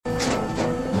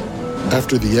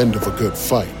After the end of a good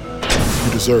fight,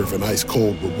 you deserve an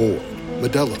ice-cold reward.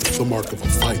 Modelo is the mark of a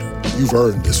fighter. You've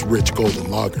earned this rich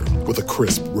golden lager with a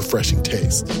crisp, refreshing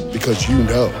taste. Because you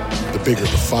know, the bigger the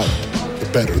fight, the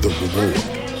better the reward.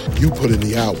 You put in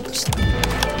the hours,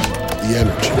 the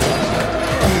energy,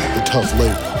 the tough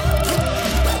labor.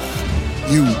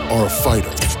 You are a fighter,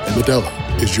 and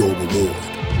Modelo is your reward.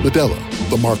 Modelo,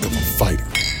 the mark of a fighter.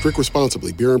 Drink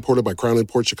responsibly. Beer imported by Crown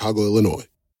Imports, Chicago, Illinois.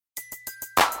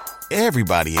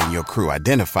 Everybody in your crew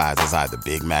identifies as either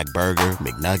Big Mac Burger,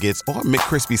 McNuggets, or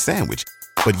McCrispy Sandwich.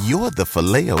 But you're the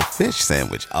Filet-O-Fish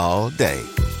Sandwich all day.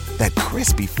 That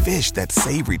crispy fish, that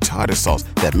savory tartar sauce,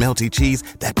 that melty cheese,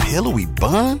 that pillowy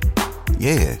bun.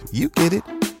 Yeah, you get it.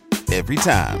 Every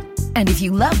time. And if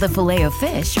you love the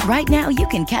Filet-O-Fish, right now you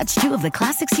can catch two of the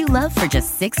classics you love for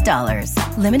just $6.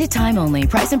 Limited time only.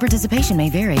 Price and participation may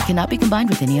vary. Cannot be combined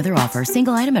with any other offer.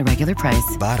 Single item at regular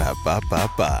price.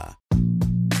 Ba-da-ba-ba-ba.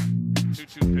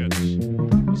 2-2 pitch.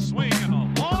 A swing and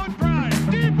a long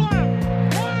drive. Deep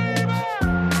left. Way back.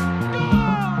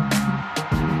 Gone!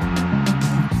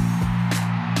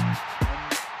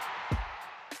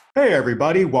 Hey,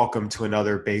 everybody. Welcome to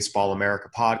another Baseball America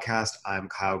podcast. I'm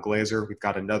Kyle Glazer. We've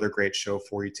got another great show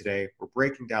for you today. We're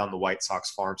breaking down the White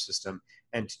Sox farm system,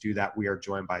 and to do that, we are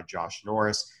joined by Josh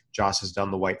Norris. Josh has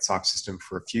done the White Sox system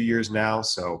for a few years now,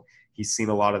 so he's seen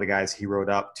a lot of the guys he wrote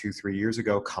up 2-3 years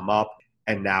ago come up,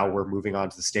 and now we're moving on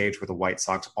to the stage where the White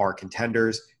Sox are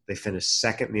contenders. They finished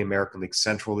second in the American League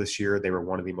Central this year. They were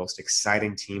one of the most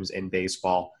exciting teams in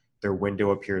baseball. Their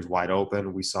window appears wide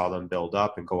open. We saw them build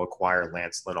up and go acquire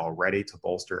Lance Lynn already to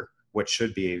bolster what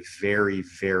should be a very,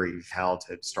 very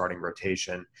talented starting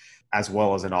rotation, as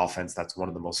well as an offense that's one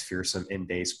of the most fearsome in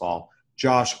baseball.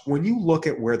 Josh, when you look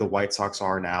at where the White Sox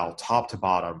are now, top to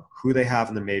bottom, who they have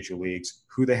in the major leagues,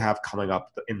 who they have coming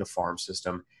up in the farm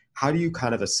system, how do you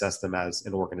kind of assess them as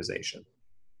an organization?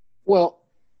 Well,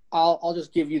 I'll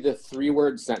just give you the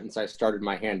three-word sentence I started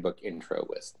my handbook intro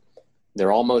with.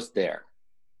 They're almost there.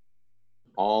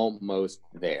 Almost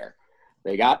there.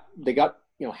 They got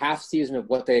half season of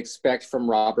what they expect from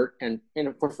Robert and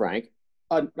for Frank,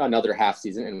 another half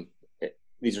season, and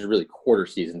these are really quarter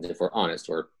seasons if we're honest,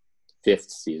 or fifth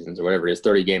seasons or whatever it is,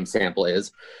 30-game sample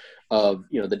is of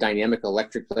the dynamic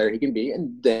electric player he can be,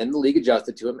 and then the league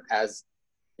adjusted to him as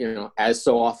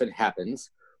so often happens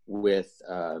with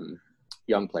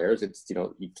young players. It's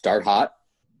you start hot,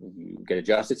 you get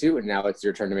adjusted to, and now it's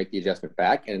your turn to make the adjustment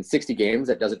back. And in 60 games,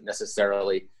 that doesn't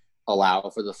necessarily allow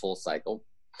for the full cycle.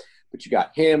 But you got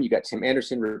him, you got Tim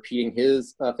Anderson repeating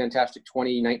his fantastic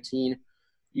 2019.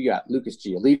 You got Lucas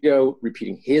Giolito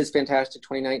repeating his fantastic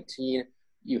 2019.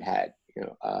 You had,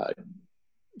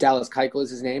 Dallas Keuchel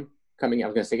is his name coming. I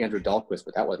was going to say Andrew Dahlquist,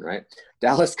 but that wasn't right.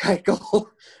 Dallas Keuchel,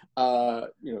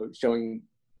 showing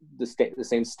the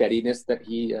same steadiness that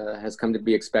he has come to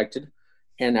be expected.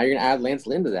 And now you're going to add Lance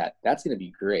Lynn to that. That's going to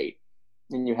be great.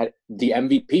 And you had the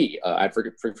MVP.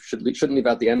 Shouldn't leave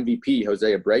out the MVP,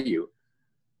 Jose Abreu,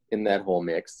 in that whole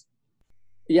mix.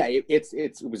 Yeah,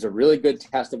 it was a really good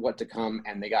test of what to come,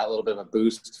 and they got a little bit of a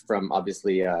boost from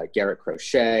obviously Garrett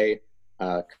Crochet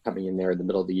coming in there in the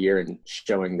middle of the year and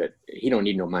showing that he don't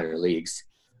need no minor leagues.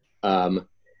 And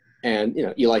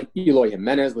Eloy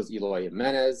Jimenez was Eloy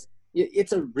Jimenez.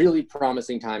 It's a really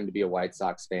promising time to be a White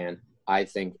Sox fan, I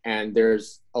think, and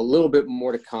there's a little bit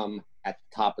more to come at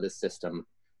the top of the system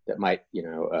that might,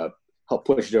 help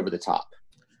push it over the top.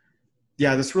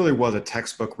 Yeah, this really was a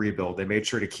textbook rebuild. They made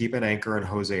sure to keep an anchor in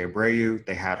Jose Abreu.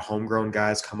 They had homegrown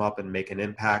guys come up and make an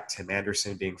impact, Tim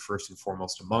Anderson being first and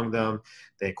foremost among them.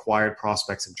 They acquired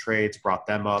prospects and trades, brought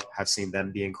them up, have seen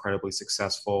them be incredibly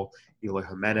successful. Eloy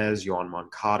Jimenez, Yoan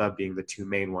Moncada being the two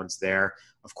main ones there.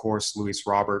 Of course, Luis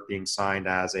Robert being signed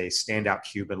as a standout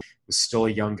Cuban, was still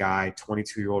a young guy,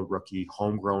 22-year-old rookie,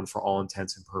 homegrown for all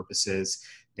intents and purposes.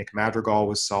 Nick Madrigal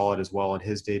was solid as well in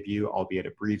his debut, albeit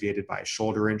abbreviated by a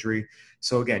shoulder injury.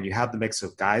 So again, you have the mix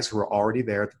of guys who are already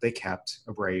there that they kept,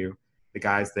 Abreu, the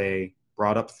guys they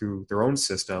brought up through their own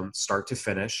system, start to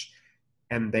finish,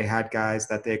 and they had guys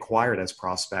that they acquired as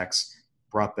prospects,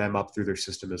 brought them up through their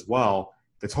system as well.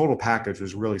 The total package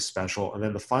was really special. And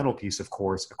then the final piece, of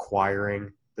course,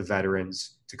 acquiring the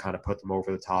veterans to kind of put them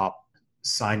over the top.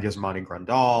 Signed Yasmani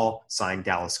Grandal, signed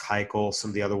Dallas Keuchel.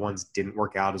 Some of the other ones didn't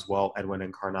work out as well. Edwin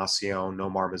Encarnacion,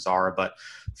 Nomar Mazara. But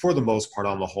for the most part,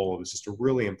 on the whole, it was just a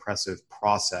really impressive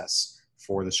process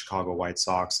for the Chicago White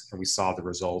Sox. And we saw the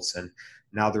results. And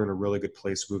now they're in a really good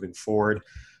place moving forward.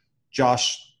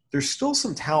 Josh, there's still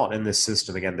some talent in this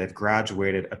system. Again, they've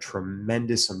graduated a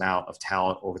tremendous amount of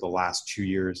talent over the last 2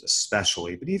 years,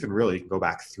 especially, but even really you can go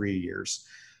back 3 years.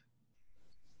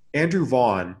 Andrew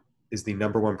Vaughn is the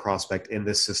number one prospect in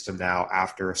this system now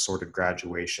after assorted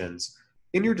graduations.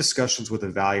 In your discussions with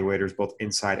evaluators, both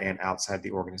inside and outside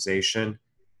the organization,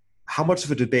 how much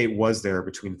of a debate was there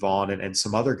between Vaughn and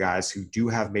some other guys who do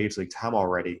have major league time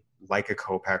already, like a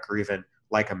Kopech or even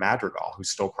like a Madrigal, who's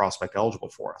still prospect eligible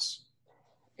for us?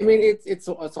 I mean, it's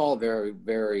all very,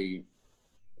 very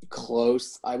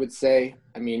close, I would say.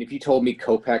 I mean, if you told me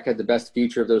Kopech had the best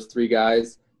future of those three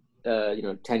guys,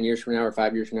 10 years from now or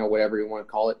 5 years from now, whatever you want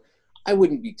to call it, I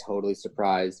wouldn't be totally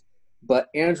surprised. But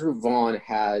Andrew Vaughn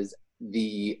has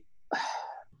the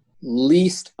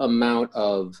least amount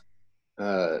of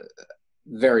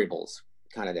variables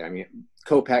kind of there. I mean,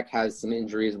 Kopech has some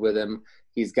injuries with him.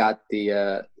 He's got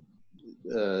the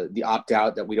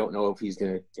opt-out that we don't know if he's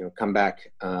going to come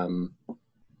back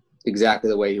exactly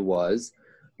the way he was.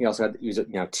 He also had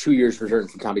 2 years return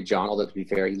from Tommy John, although to be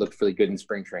fair, he looked really good in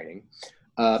spring training.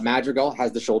 Madrigal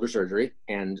has the shoulder surgery,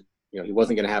 and he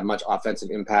wasn't going to have much offensive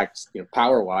impact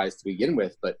power-wise to begin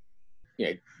with, but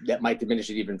that might diminish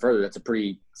it even further. That's a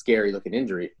pretty scary looking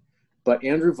injury. But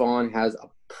Andrew Vaughn has a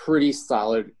pretty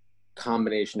solid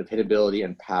combination of hitability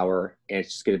and power, and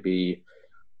it's just going to be,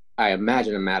 I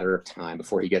imagine, a matter of time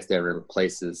before he gets there and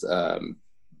replaces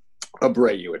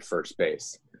Abreu at first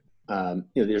base.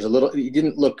 There's a little. He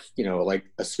didn't look, like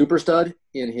a super stud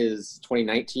in his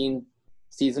 2019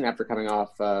 season after coming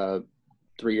off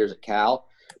 3 years at Cal,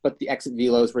 but the exit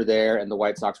velos were there, and the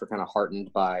White Sox were kind of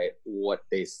heartened by what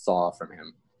they saw from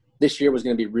him. This year was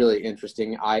going to be really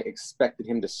interesting. I expected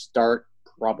him to start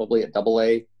probably at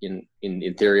Double-A in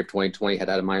theory of 2020, had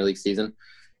a minor league season,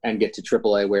 and get to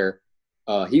Triple-A where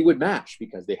he would match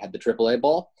because they had the Triple-A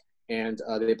ball, and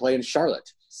they play in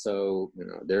Charlotte. So,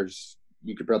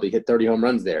 you could probably hit 30 home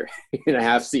runs there in a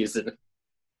half season.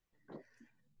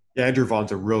 Yeah, Andrew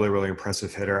Vaughn's a really, really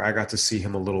impressive hitter. I got to see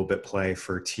him a little bit play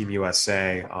for Team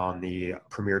USA on the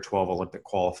Premier 12 Olympic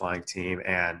qualifying team.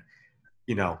 And,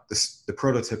 the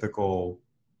prototypical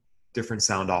different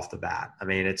sound off the bat. I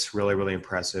mean, it's really, really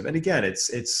impressive. And again,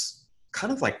 it's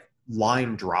kind of like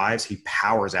line drives. He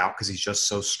powers out because he's just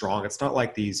so strong. It's not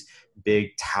like these big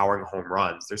towering home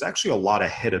runs. There's actually a lot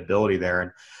of hitability there.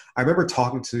 And I remember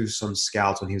talking to some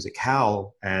scouts when he was at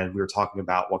Cal, and we were talking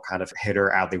about what kind of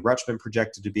hitter Adley Rutschman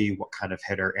projected to be, what kind of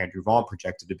hitter Andrew Vaughn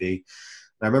projected to be.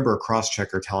 And I remember a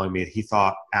cross-checker telling me he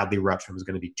thought Adley Rutschman was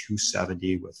going to be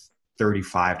 270 with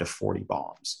 35 to 40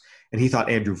 bombs. And he thought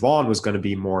Andrew Vaughn was going to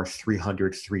be more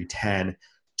 300, 310,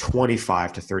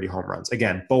 25 to 30 home runs.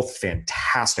 Again, both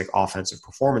fantastic offensive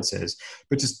performances,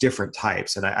 but just different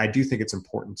types. And I do think it's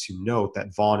important to note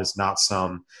that Vaughn is not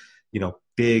some,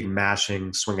 big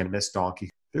mashing swing and miss donkey.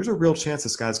 There's a real chance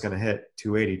this guy's going to hit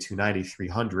 280, 290,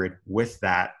 300 with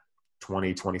that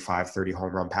 20, 25, 30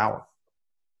 home run power.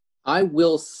 I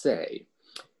will say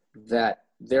that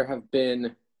there have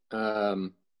been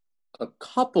a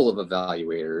couple of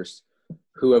evaluators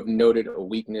who have noted a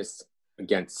weakness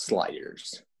against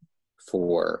sliders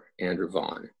for Andrew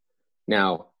Vaughn.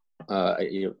 Now,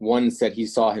 one said he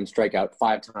saw him strike out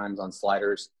 5 times on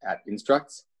sliders at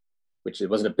Instructs, which it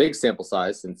wasn't a big sample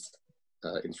size since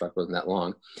Instruct wasn't that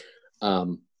long.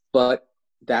 But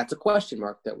that's a question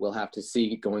mark that we'll have to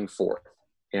see going forth.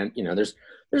 And, there's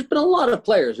been a lot of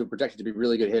players who are projected to be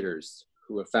really good hitters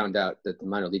who have found out that the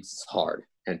minor leagues is hard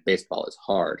and baseball is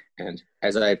hard. And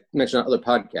as I mentioned on other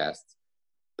podcasts,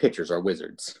 pitchers are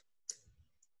wizards.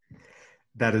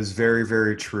 That is very,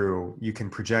 very true. You can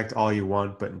project all you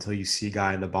want, but until you see a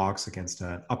guy in the box against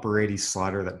an upper 80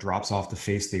 slider that drops off the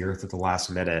face of the earth at the last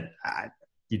minute,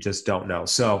 you just don't know.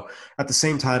 So at the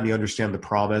same time, you understand the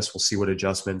promise. We'll see what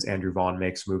adjustments Andrew Vaughn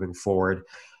makes moving forward.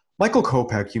 Michael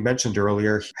Kopech, you mentioned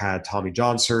earlier, he had Tommy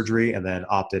John surgery and then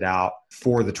opted out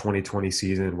for the 2020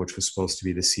 season, which was supposed to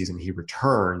be the season he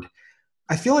returned.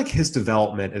 I feel like his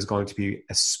development is going to be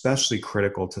especially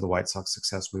critical to the White Sox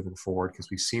success moving forward because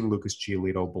we've seen Lucas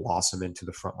Giolito blossom into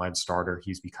the frontline starter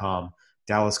he's become.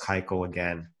 Dallas Keuchel,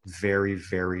 again, very,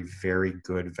 very, very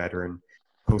good veteran.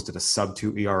 Posted a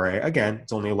sub-2 ERA. Again,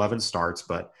 it's only 11 starts,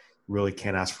 but really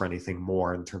can't ask for anything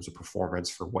more in terms of performance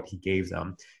for what he gave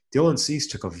them. Dylan Cease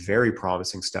took a very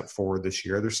promising step forward this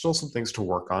year. There's still some things to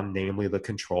work on, namely the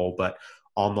control, but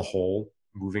on the whole,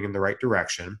 moving in the right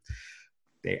direction.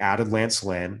 They added Lance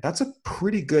Lynn. That's a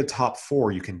pretty good top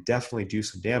 4 you can definitely do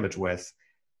some damage with.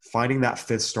 Finding that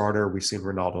 5th starter, we've seen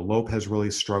Ronaldo Lopez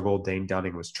really struggle. Dane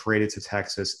Dunning was traded to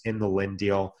Texas in the Lynn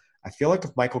deal. I feel like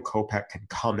if Michael Kopech can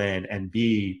come in and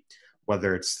be,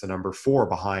 whether it's the number 4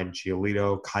 behind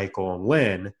Giolito, Keuchel, and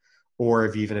Lynn,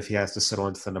 or even if he has to settle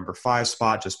into the number 5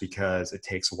 spot just because it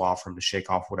takes a while for him to shake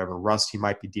off whatever rust he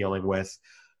might be dealing with.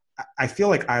 I feel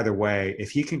like either way,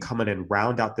 if he can come in and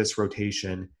round out this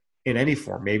rotation, in any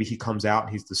form. Maybe he comes out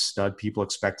and he's the stud people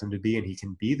expect him to be, and he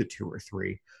can be the 2 or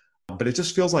 3. But it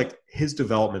just feels like his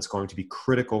development is going to be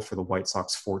critical for the White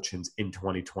Sox fortunes in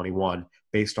 2021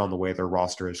 based on the way their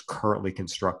roster is currently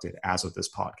constructed as of this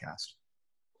podcast.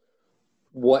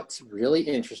 What's really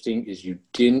interesting is you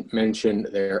didn't mention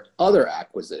their other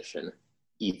acquisition,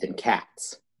 Ethan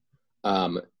Katz.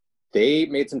 They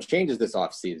made some changes this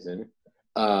offseason.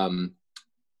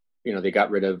 They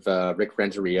got rid of Rick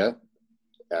Renteria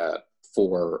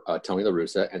for Tony La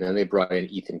Russa, and then they brought in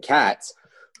Ethan Katz,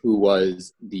 who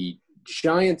was the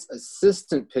Giants'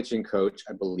 assistant pitching coach,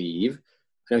 I believe.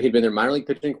 I know he'd been their minor league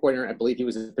pitching coordinator. I believe he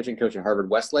was a pitching coach at Harvard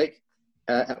Westlake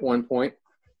at one point.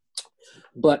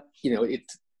 But,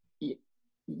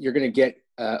 you're going to get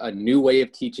a new way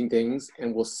of teaching things,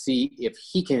 and we'll see if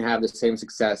he can have the same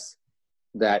success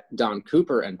that Don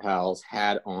Cooper and pals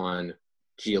had on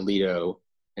Giolito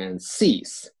and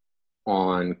Cease,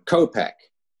 on Kopech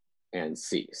and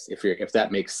Cease, if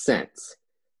that makes sense.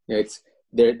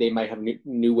 They might have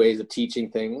new ways of teaching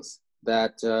things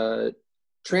that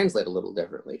translate a little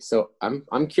differently. So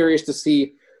I'm curious to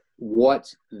see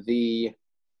what the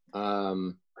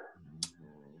end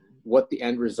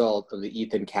result of the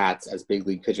Ethan Katz as big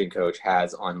league pitching coach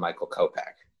has on Michael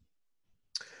Kopech.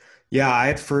 Yeah, I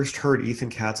had first heard Ethan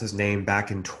Katz's name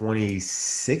back in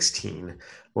 2016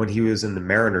 when he was in the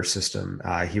Mariners system.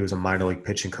 He was a minor league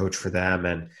pitching coach for them,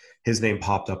 and his name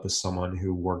popped up as someone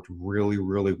who worked really,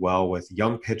 really well with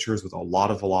young pitchers with a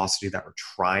lot of velocity that were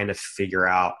trying to figure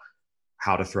out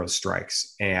how to throw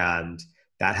strikes. And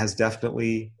that has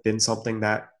definitely been something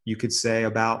that you could say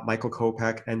about Michael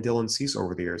Kopech and Dylan Cease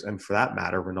over the years, and for that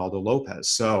matter, Ronaldo Lopez.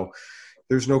 So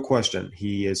there's no question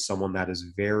he is someone that is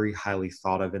very highly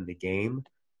thought of in the game.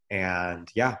 And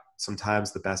yeah,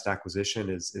 sometimes the best acquisition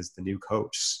is the new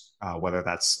coach, whether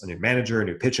that's a new manager, a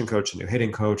new pitching coach, a new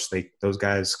hitting coach. Those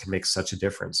guys can make such a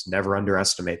difference. Never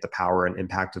underestimate the power and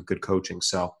impact of good coaching.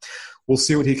 So we'll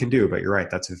see what he can do. But you're right,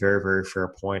 that's a very, very fair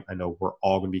point. I know we're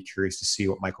all going to be curious to see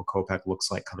what Michael Kopech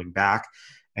looks like coming back,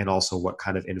 and also what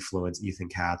kind of influence Ethan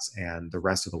Katz and the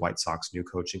rest of the White Sox new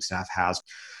coaching staff has.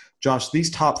 Josh, these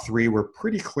top 3 were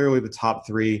pretty clearly the top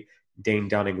 3. Dane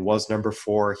Dunning was number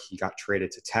 4. He got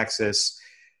traded to Texas.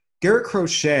 Garrett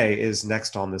Crochet is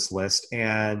next on this list,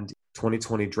 and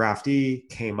 2020 draftee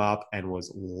came up and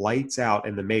was lights out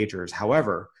in the majors.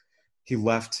 However, he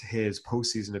left his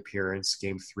postseason appearance,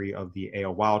 Game 3 of the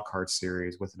AL Wildcard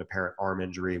Series, with an apparent arm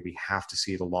injury. We have to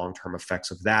see the long-term effects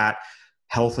of that.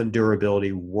 Health and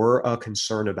durability were a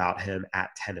concern about him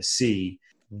at Tennessee.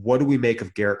 What do we make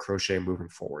of Garrett Crochet moving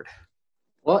forward?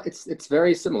 Well, it's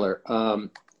very similar.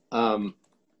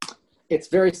 It's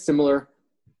very similar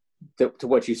to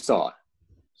what you saw.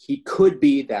 He could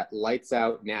be that lights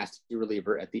out nasty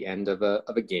reliever at the end of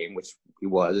a game, which he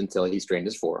was until he strained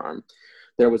his forearm.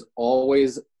 There was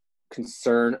always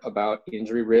concern about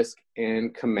injury risk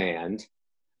and command,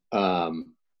 all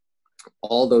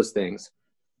those things.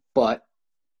 But,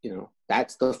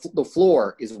 that's the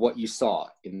floor is what you saw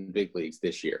in the big leagues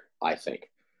this year, I think.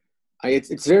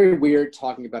 It's very weird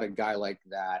talking about a guy like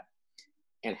that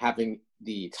and having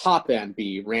the top end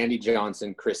be Randy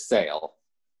Johnson, Chris Sale,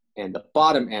 and the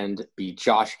bottom end be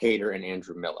Josh Hader and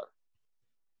Andrew Miller.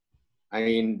 I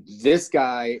mean, this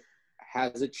guy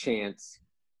has a chance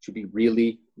to be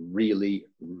really, really,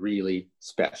 really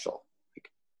special.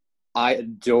 I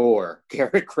adore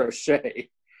Garrett Crochet.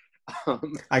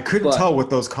 I couldn't tell with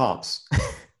those comps.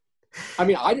 I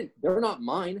mean, they're not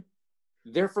mine.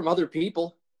 They're from other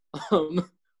people.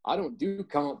 I don't do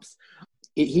comps.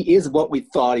 He is what we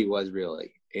thought he was,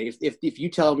 really. If you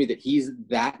tell me that he's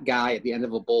that guy at the end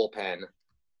of a bullpen,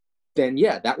 then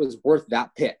yeah, that was worth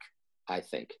that pick, I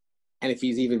think. And if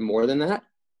he's even more than that,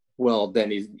 well,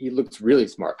 then he looks really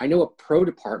smart. I know a pro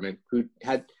department who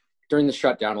had, during the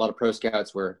shutdown, a lot of pro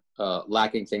scouts were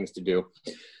lacking things to do.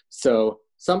 So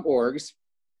some orgs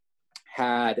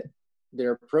had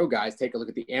their pro guys take a look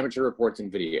at the amateur reports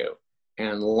and video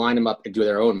and line them up and do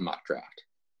their own mock draft.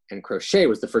 And Crochet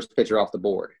was the first pitcher off the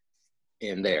board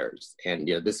in theirs. And,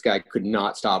 this guy could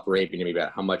not stop raving to me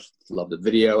about how much he loved the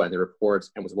video and the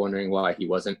reports and was wondering why he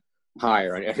wasn't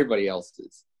higher on everybody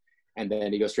else's. And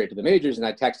then he goes straight to the majors, and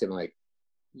I text him like,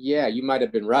 yeah, you might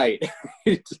have been right.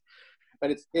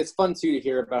 But it's fun, too, to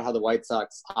hear about how the White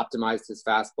Sox optimized his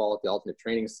fastball at the alternate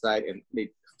training site and made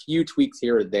a few tweaks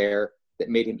here or there that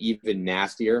made him even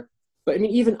nastier. But, I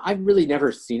mean, I've really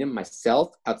never seen him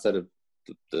myself outside of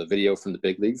the video from the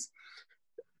big leagues,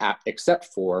 except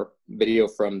for video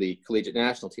from the collegiate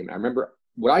national team. I remember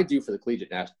what I do for the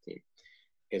collegiate national team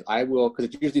is I will, because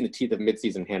it's usually in the teeth of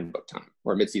midseason handbook time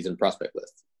or midseason prospect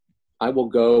lists, I will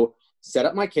go set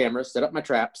up my camera, set up my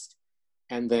traps,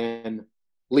 and then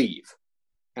leave.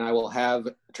 And I will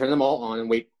turn them all on and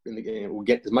wait in the game. We'll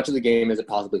get as much of the game as it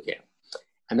possibly can.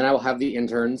 And then I will have the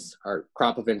interns, our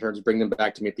crop of interns, bring them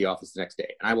back to me at the office the next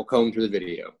day. And I will comb through the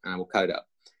video and I will cut it up.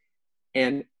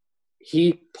 And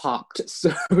he popped.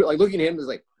 So like looking at him is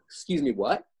like, excuse me,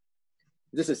 what?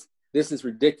 This is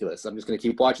ridiculous. I'm just going to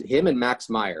keep watching him and Max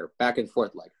Meyer back and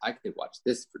forth. Like I could watch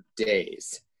this for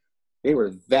days. They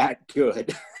were that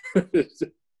good.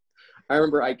 I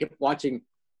remember I kept watching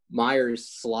Meyer's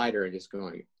slider and just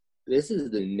going, this is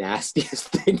the nastiest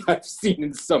thing I've seen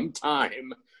in some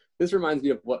time. This reminds me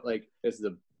of what, like, this is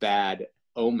a bad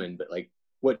omen, but like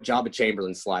what Jabba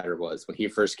Chamberlain's slider was when he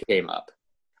first came up.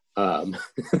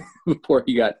 Before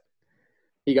he got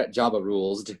Jabba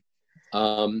rules.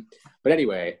 But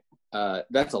anyway,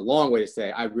 that's a long way to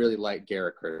say I really like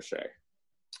Garrett Crochet.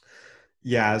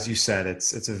 Yeah, as you said,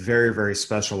 it's a very, very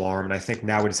special arm, and I think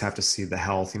now we just have to see the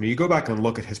health. You go back and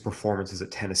look at his performances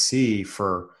at Tennessee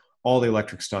for all the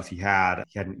electric stuff he had.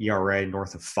 He had an ERA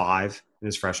north of 5 in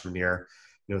his freshman year.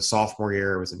 Sophomore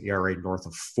year, it was an ERA north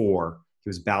of 4. He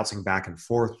was bouncing back and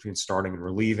forth between starting and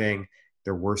relieving.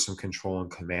 There were some control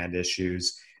and command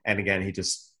issues. And again, he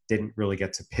just didn't really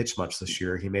get to pitch much this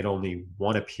year. He made only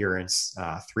one appearance,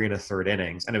 3 1/3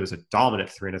 innings, and it was a dominant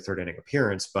 3 1/3 inning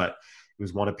appearance, but it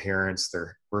was one appearance.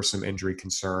 There were some injury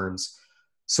concerns.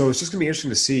 So it's just going to be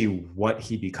interesting to see what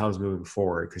he becomes moving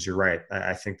forward, because you're right.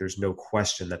 I think there's no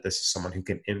question that this is someone who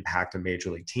can impact a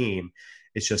major league team.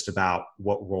 It's just about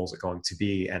what role is it going to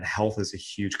be, and health is a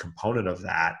huge component of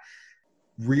that.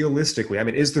 Realistically, I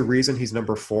mean, is the reason he's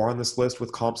number 4 on this list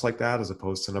with comps like that as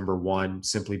opposed to number 1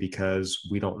 simply because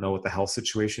we don't know what the health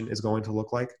situation is going to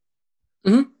look like?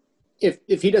 Mm-hmm.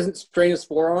 If he doesn't strain his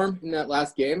forearm in that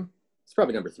last game, it's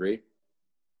probably number 3.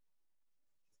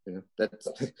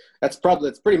 That's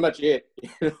pretty much it.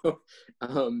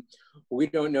 We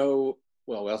don't know.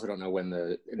 Well, we also don't know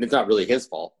and it's not really his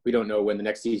fault. We don't know when the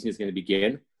next season is going to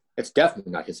begin. It's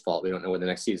definitely not his fault. We don't know when the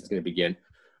next season is going to begin,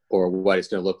 or what it's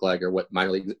going to look like, or what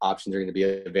minor league options are going to be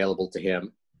available to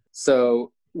him.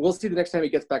 So we'll see the next time he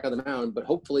gets back on the mound, but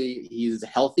hopefully he's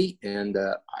healthy. And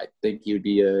I think he would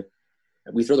be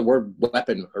we throw the word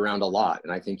weapon around a lot,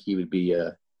 and I think he would be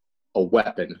a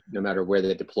weapon no matter where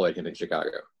they deployed him in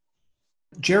Chicago.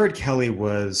 Jared Kelly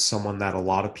was someone that a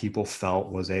lot of people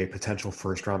felt was a potential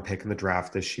first-round pick in the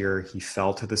draft this year. He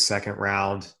fell to the second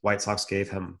round. White Sox gave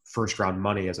him first-round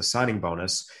money as a signing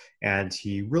bonus, and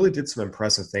he really did some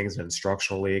impressive things in the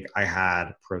instructional league. I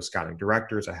had pro scouting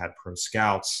directors. I had pro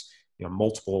scouts.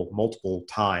 Multiple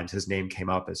times his name came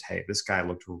up as, hey, this guy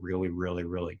looked really, really,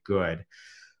 really good.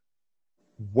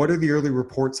 What are the early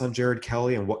reports on Jared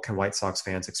Kelly, and what can White Sox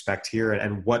fans expect here?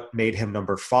 And what made him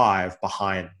number 5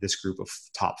 behind this group of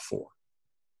top 4?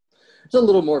 There's a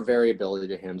little more variability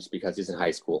to him just because he's a high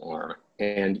school arm.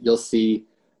 And you'll see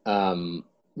the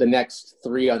next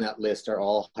 3 on that list are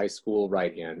all high school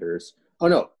right-handers. Oh,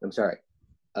 no, I'm sorry.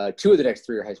 2 of the next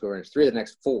 3 are high school right-handers. 3 of the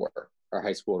next 4 are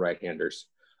high school right-handers.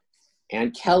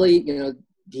 And Kelly,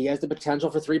 he has the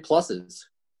potential for 3 pluses.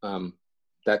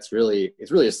 It's really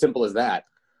as simple as that.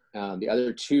 The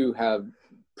other 2 have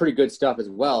pretty good stuff as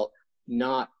well.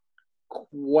 Not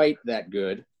quite that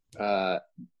good.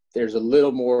 There's a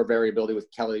little more variability with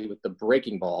Kelly with the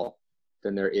breaking ball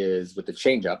than there is with the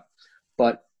changeup.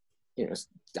 But,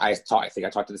 I think I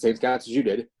talked to the same scouts as you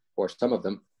did, or some of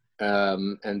them,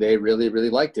 and they really, really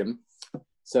liked him.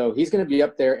 So he's going to be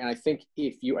up there. And I think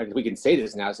and we can say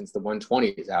this now since the 120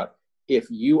 is out, if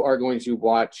you are going to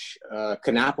watch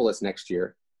Kannapolis next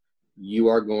year, you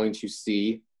are going to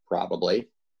see probably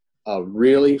a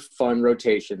really fun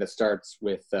rotation that starts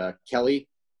with Kelly,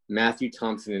 Matthew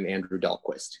Thompson, and Andrew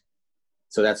Dahlquist.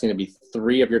 So that's going to be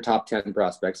 3 of your top 10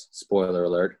 prospects. Spoiler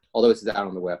alert. Although this is out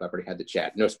on the web, I've already had the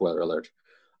chat. No spoiler alert.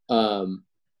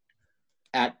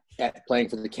 At playing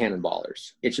for the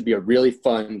Cannonballers. It should be a really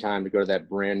fun time to go to that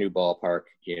brand new ballpark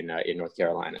in North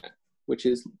Carolina, which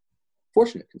is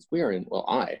fortunate because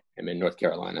I am in North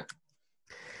Carolina.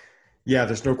 Yeah,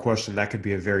 there's no question that could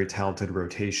be a very talented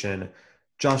rotation.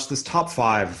 Josh, this top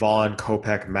 5, Vaughn,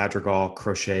 Kopech, Madrigal,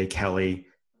 Crochet, Kelly,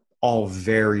 all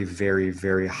very, very,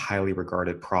 very highly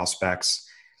regarded prospects.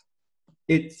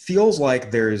 It feels like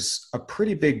there's a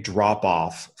pretty big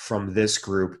drop-off from this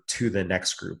group to the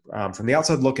next group. From the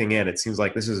outside looking in, it seems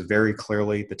like this is very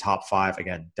clearly the top 5.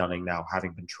 Again, Dunning now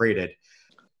having been traded.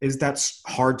 Is that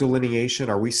hard delineation?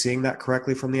 Are we seeing that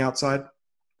correctly from the outside?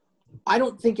 I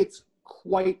don't think it's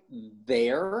quite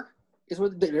there.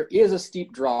 There is a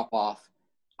steep drop-off.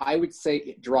 I would say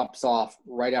it drops off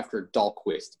right after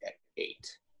Dahlquist at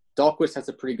 8. Dahlquist has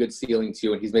a pretty good ceiling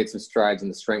too, and he's made some strides in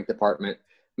the strength department.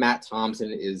 Matt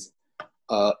Thompson is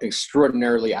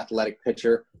extraordinarily athletic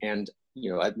pitcher. And,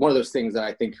 one of those things that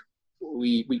I think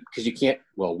because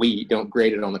we don't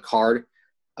grade it on the card,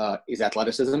 is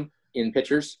athleticism in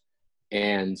pitchers.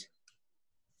 And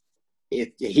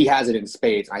he has it in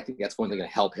spades. I think that's one thing that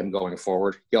help him going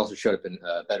forward. He also showed up in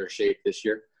better shape this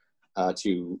year.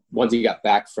 Once he got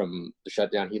back from the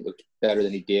shutdown, he looked better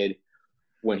than he did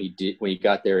when he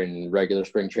got there in regular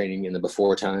spring training in the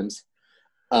before times.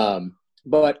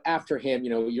 But after him,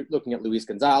 you're looking at Luis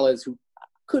Gonzalez, who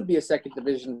could be a second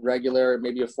division regular,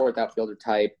 maybe a fourth outfielder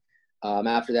type.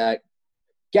 After that,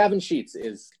 Gavin Sheets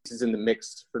is in the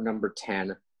mix for number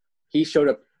 10. He showed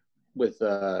up with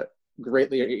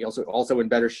greatly, also in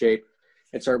better shape,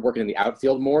 and started working in the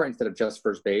outfield more instead of just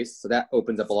first base. So that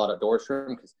opens up a lot of doors for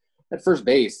him, because at first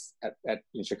base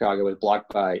in Chicago was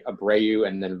blocked by Abreu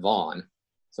and then Vaughn.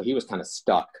 So he was kind of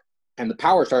stuck. And the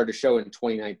power started to show in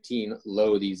 2019,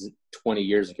 low these 20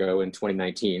 years ago in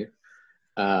 2019,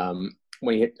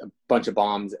 when he hit a bunch of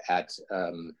bombs at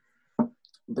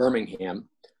Birmingham.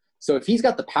 So if he's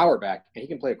got the power back and he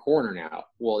can play a corner now,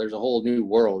 well, there's a whole new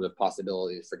world of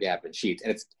possibilities for Gavin Sheets.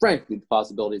 And it's frankly the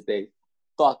possibilities they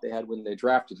thought they had when they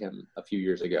drafted him a few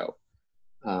years ago.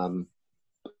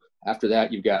 After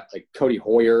that, you've got like Cody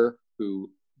Hoyer, who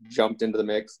jumped into the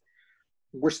mix.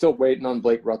 We're still waiting on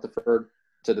Blake Rutherford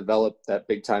to develop that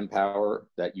big-time power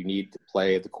that you need to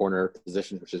play at the corner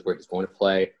position, which is where he's going to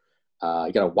play.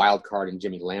 You got a wild card in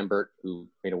Jimmy Lambert, who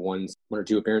made a one or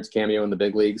two appearance cameo in the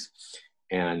big leagues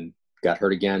and got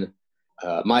hurt again.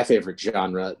 My favorite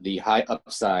genre, the high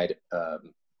upside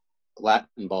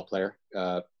Latin ball player,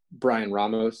 Brian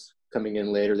Ramos, coming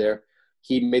in later there.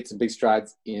 He made some big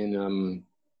strides in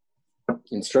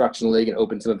instructional league and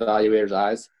opened some evaluators'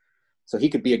 eyes. So he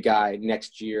could be a guy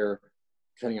next year,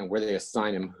 depending on where they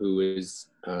assign him, who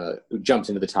jumps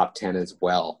into the top 10 as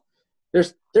well.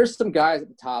 There's some guys at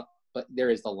the top, but there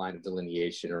is the line of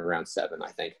delineation around 7,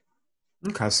 I think.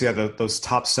 Okay, so yeah, those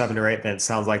top 7 or 8, then it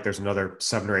sounds like there's another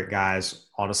 7 or 8 guys,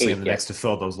 honestly, in the mix to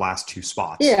fill those last 2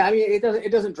 spots. Yeah, I mean,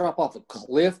 it doesn't drop off a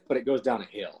cliff, but it goes down a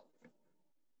hill.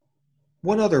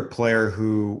 One other player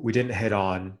who we didn't hit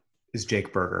on is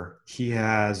Jake Burger. He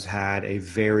has had a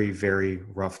very, very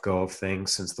rough go of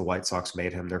things since the White Sox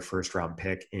made him their first-round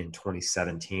pick in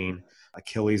 2017.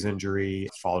 Achilles injury,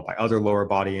 followed by other lower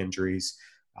body injuries.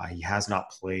 He has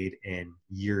not played in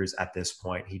years at this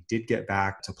point. He did get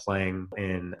back to playing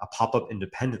in a pop-up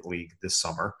independent league this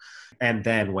summer and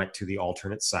then went to the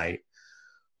alternate site.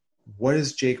 What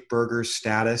is Jake Burger's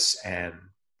status, and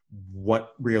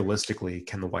what realistically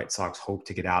can the White Sox hope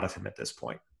to get out of him at this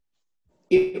point?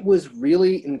 It was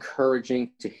really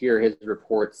encouraging to hear his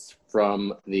reports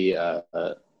from the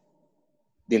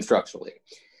instructional league.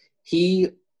 He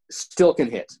still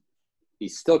can hit. He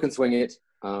still can swing it.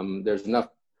 There's enough,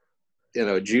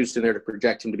 juice in there to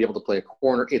project him to be able to play a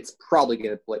corner. It's probably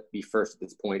going to be first at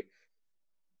this point.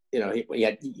 He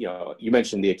had, you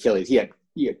mentioned the Achilles. He had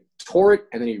tore it,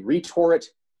 and then he retore it,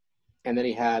 and then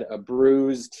he had a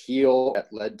bruised heel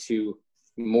that led to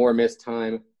more missed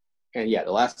time. And yeah,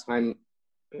 the last time,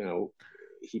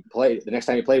 he played, the next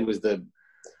time he played was the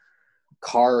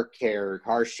car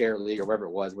share league or whatever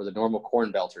it was, where the normal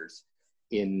corn belters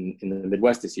in the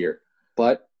Midwest this year.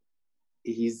 But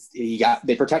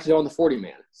they protected him on the 40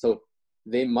 man. So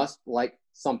they must like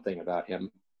something about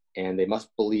him, and they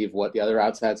must believe what the other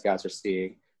outside scouts are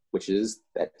seeing, which is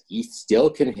that he still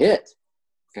can hit.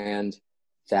 And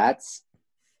that's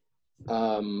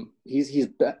he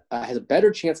has a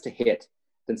better chance to hit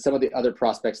than some of the other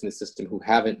prospects in the system who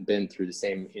haven't been through the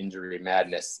same injury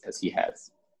madness as he has.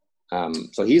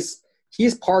 So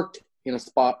he's parked in a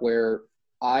spot where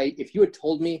if you had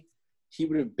told me he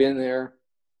would have been there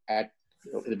at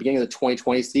the beginning of the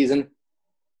 2020 season,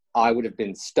 I would have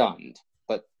been stunned.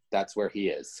 But that's where he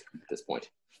is at this point.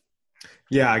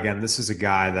 Yeah, again, this is a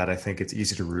guy that I think it's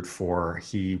easy to root for.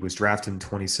 He was drafted in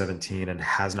 2017 and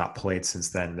has not played since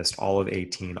then, missed all of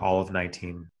 18, all of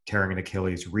 19, tearing an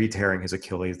Achilles, re-tearing his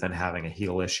Achilles, then having a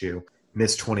heel issue,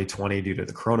 missed 2020 due to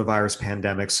the coronavirus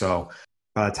pandemic. So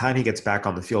by the time he gets back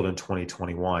on the field in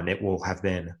 2021, it will have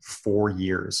been 4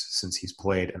 years since he's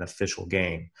played an official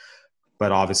game.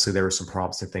 But obviously there were some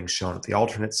promising things shown at the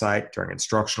alternate site during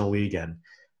instructional league. And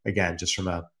again, just from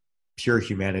a pure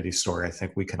humanity story, I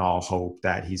think we can all hope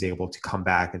that he's able to come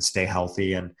back and stay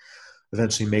healthy and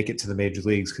eventually make it to the major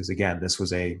leagues. Because again, this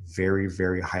was a very,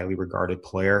 very highly regarded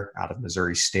player out of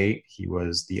Missouri State. He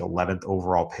was the 11th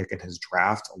overall pick in his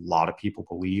draft. A lot of people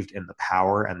believed in the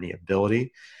power and the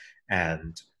ability.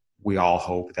 And we all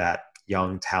hope that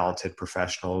young, talented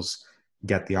professionals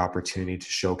get the opportunity to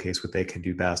showcase what they can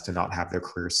do best and not have their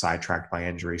careers sidetracked by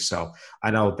injury. So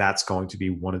I know that's going to be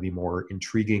one of the more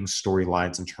intriguing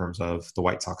storylines in terms of the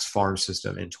White Sox farm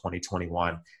system in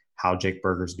 2021, how Jake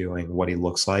Burger's doing, what he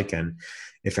looks like, and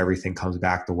if everything comes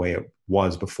back the way it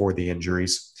was before the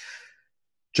injuries.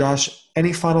 Josh,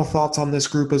 any final thoughts on this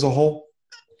group as a whole?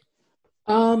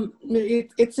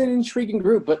 It's an intriguing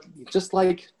group, but just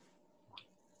like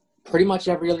pretty much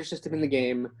every other system in the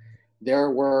game,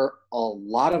 there were a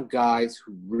lot of guys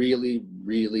who really,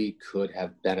 really could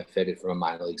have benefited from a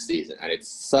minor league season. And it's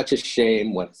such a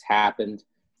shame what's happened.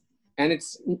 And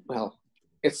it's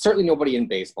certainly nobody in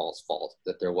baseball's fault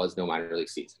that there was no minor league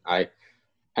season. I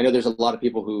know there's a lot of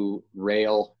people who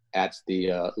rail at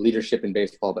the leadership in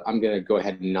baseball, but I'm going to go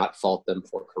ahead and not fault them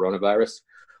for coronavirus.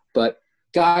 But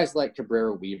guys like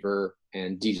Cabrera Weaver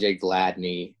and DJ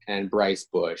Gladney and Bryce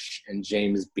Bush and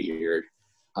James Beard,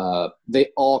 they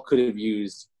all could have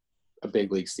used a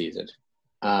big league season.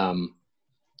 Same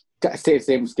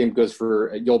goes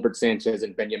for Yolbert Sanchez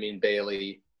and Benjamin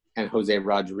Bailey and Jose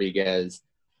Rodriguez.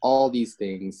 All these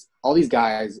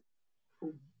guys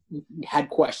had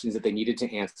questions that they needed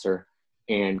to answer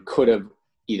and could have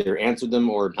either answered them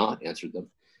or not answered them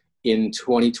in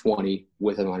 2020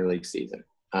 with a minor league season.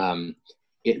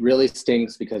 It really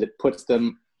stinks because it puts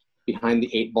them behind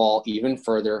the 8 ball even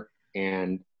further.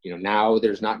 And, now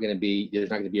there's not going to be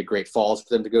a Great Falls for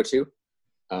them to go to.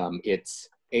 It's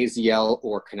AZL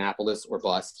or Kannapolis or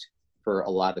bust for a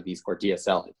lot of these, or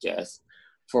DSL, I guess,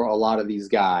 for a lot of these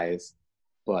guys.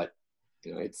 But,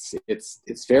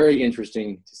 it's very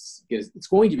interesting. It's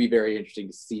going to be very interesting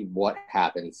to see what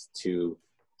happens to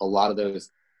a lot of those,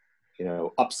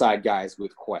 upside guys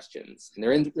with questions.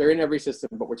 And they're in every system,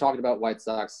 but we're talking about White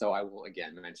Sox. So I will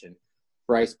again mention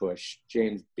Bryce Bush,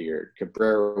 James Beard,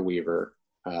 Cabrera Weaver,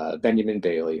 Benjamin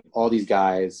Bailey, all these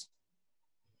guys.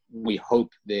 We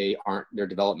hope their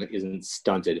development isn't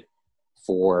stunted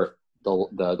for the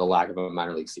lack of a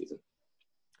minor league season.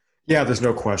 Yeah, there's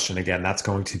no question. Again, that's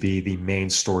going to be the main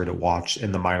story to watch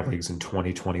in the minor leagues in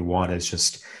 2021 is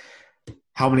just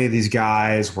how many of these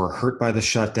guys were hurt by the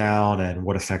shutdown and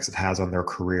what effects it has on their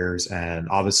careers. And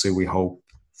obviously we hope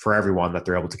for everyone that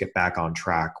they're able to get back on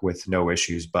track with no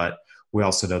issues. But we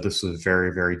also know this was a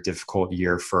very, very difficult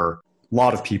year for a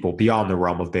lot of people beyond the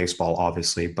realm of baseball,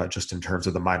 obviously, but just in terms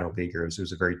of the minor leaguers, it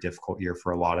was a very difficult year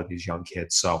for a lot of these young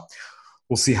kids. So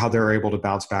we'll see how they're able to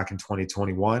bounce back in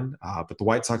 2021. But the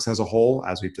White Sox as a whole,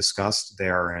 as we've discussed, they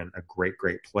are in a great,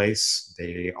 great place.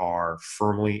 They are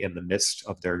firmly in the midst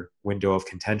of their window of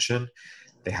contention.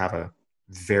 They have a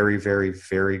very, very,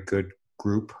 very good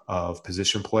group of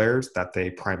position players that they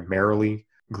primarily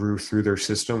grew through their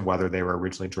system, whether they were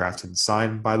originally drafted and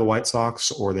signed by the White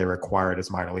Sox or they were acquired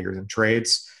as minor leaguers in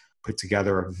trades. Put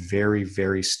together a very,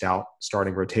 very stout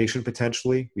starting rotation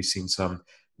potentially. We've seen some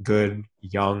good,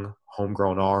 young,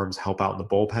 homegrown arms help out in the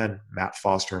bullpen, Matt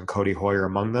Foster and Cody Hoyer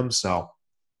among them. So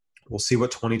we'll see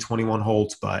what 2021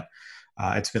 holds, but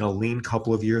it's been a lean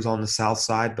couple of years on the South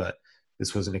side, but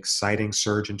this was an exciting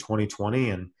surge in 2020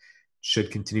 and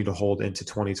should continue to hold into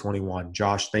 2021.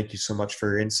 Josh, thank you so much for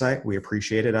your insight. We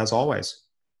appreciate it as always.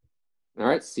 All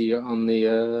right. See you on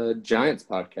the Giants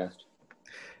podcast.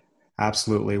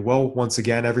 Absolutely. Well, once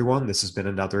again, everyone, this has been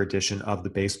another edition of the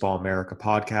Baseball America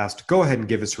podcast. Go ahead and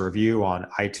give us a review on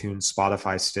iTunes,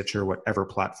 Spotify, Stitcher, whatever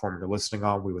platform you're listening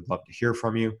on. We would love to hear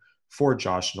from you. For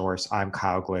Josh Norris, I'm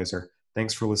Kyle Glazer.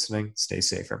 Thanks for listening. Stay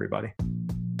safe, everybody.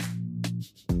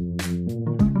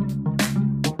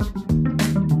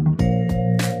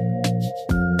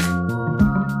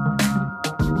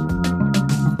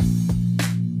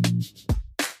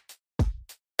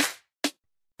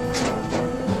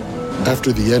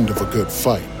 After the end of a good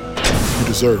fight, you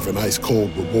deserve an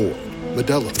ice-cold reward.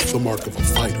 Modelo is the mark of a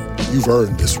fighter. You've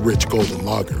earned this rich golden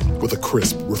lager with a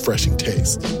crisp, refreshing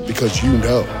taste. Because you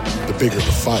know, the bigger the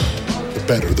fight, the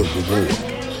better the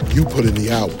reward. You put in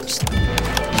the hours,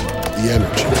 the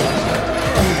energy,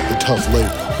 the tough labor.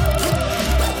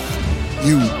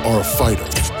 You are a fighter,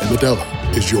 and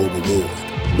Modelo is your reward.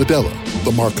 Modelo,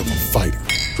 the mark of a fighter.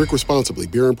 Drink responsibly.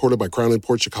 Beer imported by Crown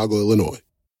Imports, Chicago, Illinois.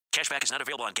 Cashback is not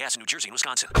available on gas in New Jersey and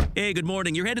Wisconsin. Hey, good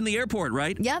morning. You're heading to the airport,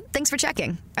 right? Yep, thanks for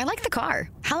checking. I like the car.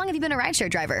 How long have you been a rideshare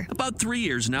driver? About 3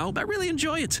 years now. I really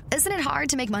enjoy it. Isn't it hard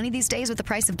to make money these days with the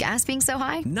price of gas being so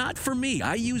high? Not for me.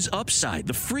 I use Upside,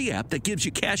 the free app that gives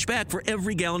you cash back for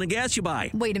every gallon of gas you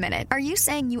buy. Wait a minute. Are you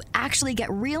saying you actually get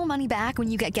real money back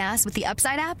when you get gas with the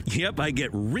Upside app? Yep, I get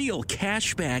real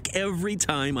cash back every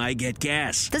time I get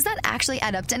gas. Does that actually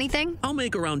add up to anything? I'll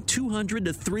make around $200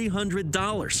 to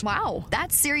 $300. Wow,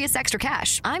 that's serious this extra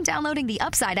cash. I'm downloading the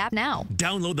Upside app now.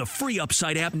 Download the free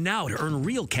Upside app now to earn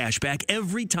real cash back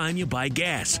every time you buy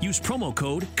gas. Use promo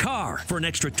code CAR for an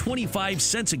extra 25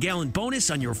 cents a gallon bonus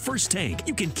on your first tank.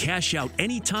 You can cash out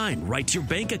anytime right to your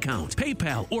bank account,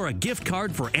 PayPal, or a gift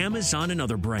card for Amazon and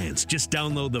other brands. Just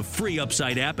download the free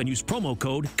Upside app and use promo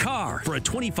code CAR for a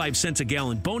 25 cents a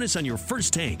gallon bonus on your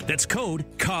first tank. That's code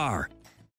CAR.